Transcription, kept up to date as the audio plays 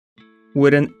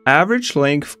With an average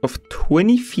length of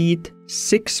 20 feet,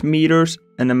 6 meters,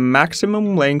 and a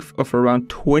maximum length of around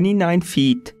 29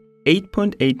 feet,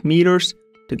 8.8 meters,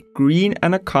 the green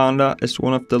anaconda is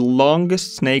one of the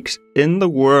longest snakes in the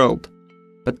world.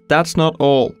 But that's not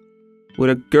all. With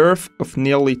a girth of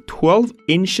nearly 12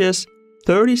 inches,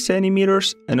 30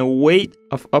 centimeters, and a weight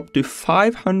of up to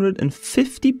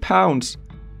 550 pounds,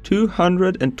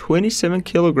 227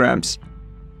 kilograms,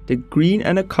 the green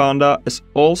anaconda is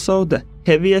also the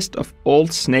heaviest of all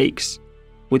snakes,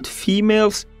 with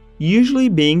females usually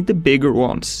being the bigger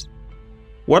ones.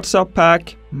 What's up,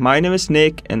 pack? My name is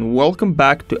Nick and welcome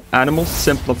back to Animals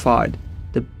Simplified,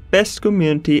 the best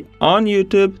community on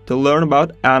YouTube to learn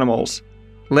about animals.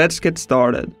 Let's get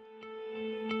started.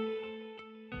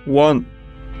 1.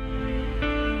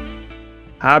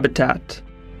 Habitat.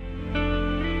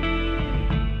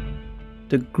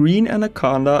 The green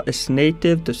anaconda is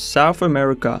native to South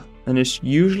America and is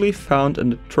usually found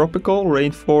in the tropical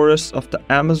rainforests of the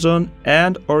Amazon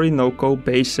and Orinoco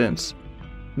basins,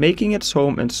 making its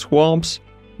home in swamps,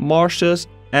 marshes,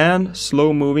 and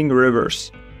slow-moving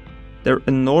rivers. Their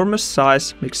enormous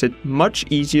size makes it much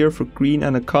easier for green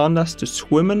anacondas to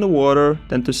swim in the water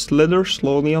than to slither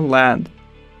slowly on land,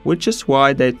 which is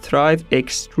why they thrive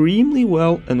extremely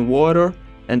well in water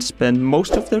and spend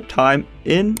most of their time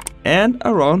in and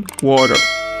around water.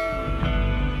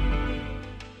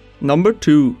 Number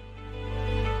 2.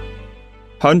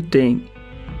 Hunting.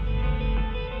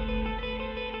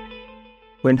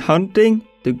 When hunting,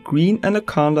 the green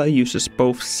anaconda uses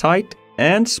both sight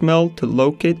and smell to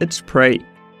locate its prey,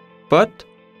 but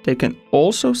they can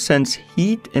also sense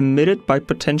heat emitted by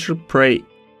potential prey,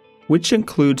 which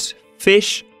includes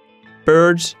fish,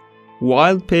 birds,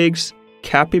 wild pigs,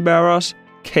 capybaras,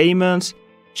 caimans,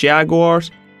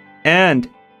 jaguars, and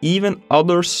even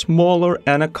other smaller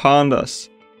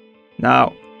anacondas.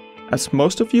 Now, as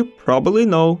most of you probably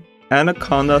know,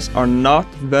 anacondas are not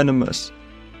venomous.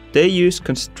 They use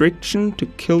constriction to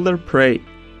kill their prey,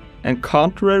 and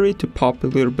contrary to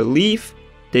popular belief,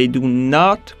 they do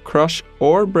not crush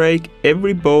or break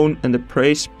every bone in the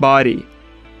prey's body.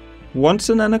 Once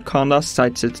an anaconda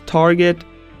sights its target,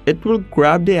 it will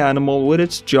grab the animal with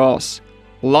its jaws,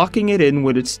 locking it in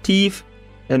with its teeth,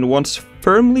 and once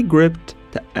firmly gripped,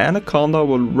 the anaconda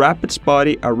will wrap its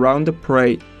body around the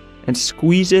prey and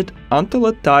squeeze it until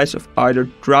it dies of either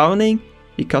drowning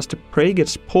because the prey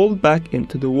gets pulled back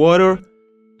into the water,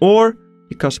 or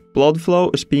because blood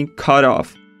flow is being cut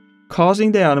off,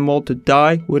 causing the animal to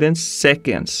die within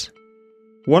seconds.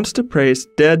 Once the prey is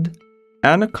dead,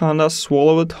 anacondas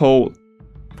swallow it whole.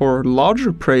 For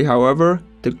larger prey, however,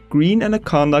 the green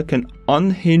anaconda can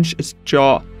unhinge its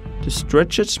jaw to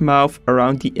stretch its mouth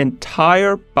around the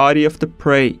entire body of the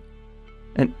prey.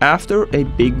 And after a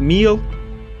big meal,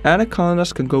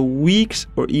 anacondas can go weeks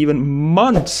or even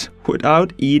months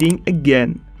without eating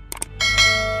again.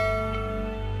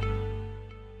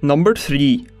 Number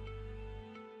 3.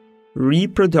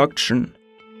 Reproduction.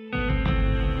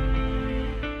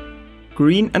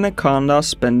 Green anacondas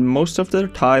spend most of their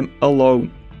time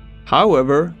alone.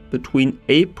 However, between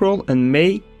April and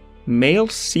May,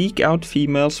 males seek out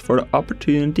females for the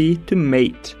opportunity to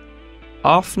mate.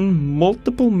 Often,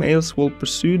 multiple males will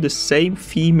pursue the same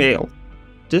female.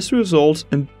 This results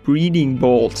in breeding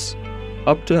balls,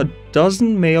 up to a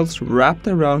dozen males wrapped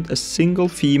around a single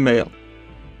female,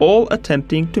 all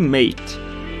attempting to mate.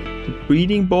 The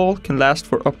breeding ball can last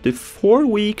for up to 4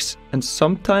 weeks, and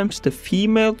sometimes the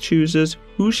female chooses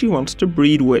who she wants to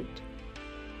breed with.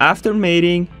 After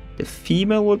mating, the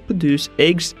female will produce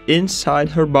eggs inside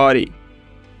her body.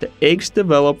 The eggs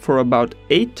develop for about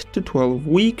 8 to 12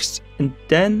 weeks and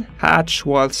then hatch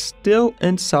while still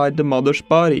inside the mother's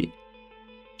body.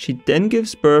 She then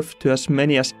gives birth to as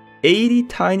many as 80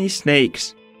 tiny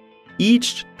snakes,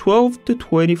 each 12 to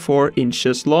 24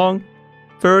 inches long,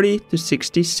 30 to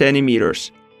 60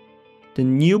 centimeters. The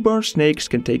newborn snakes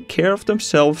can take care of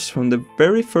themselves from the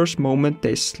very first moment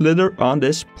they slither on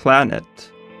this planet.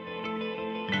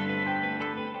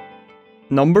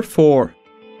 Number 4.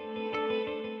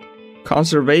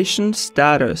 Conservation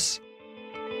status.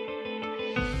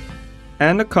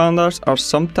 Anacondas are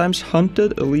sometimes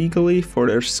hunted illegally for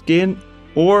their skin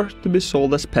or to be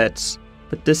sold as pets,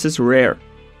 but this is rare.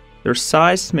 Their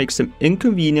size makes them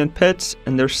inconvenient pets,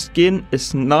 and their skin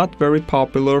is not very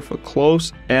popular for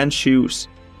clothes and shoes,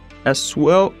 as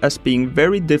well as being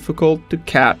very difficult to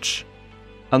catch.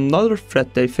 Another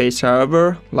threat they face,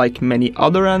 however, like many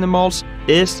other animals,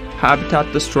 is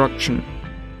habitat destruction.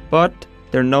 But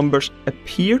their numbers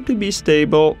appear to be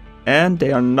stable and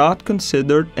they are not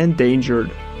considered endangered.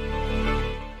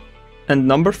 And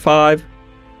number 5.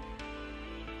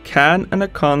 can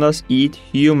anacondas eat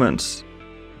humans?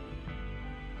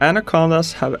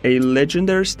 Anacondas have a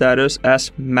legendary status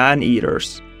as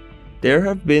man-eaters. There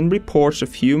have been reports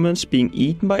of humans being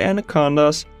eaten by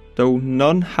anacondas, though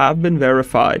none have been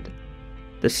verified.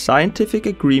 The scientific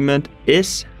agreement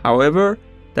is, however,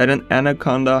 that an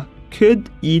anaconda could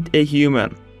eat a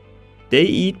human. They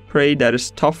eat prey that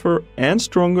is tougher and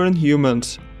stronger than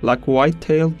humans, like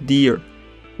white-tailed deer,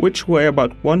 which weigh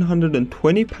about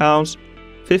 120 pounds,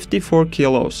 54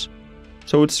 kilos.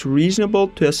 So it's reasonable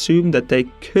to assume that they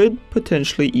could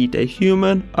potentially eat a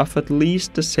human of at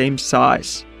least the same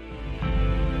size.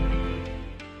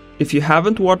 If you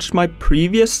haven't watched my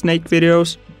previous snake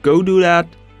videos, go do that.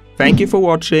 Thank you for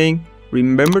watching.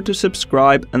 Remember to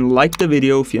subscribe and like the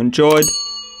video if you enjoyed.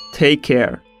 Take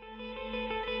care.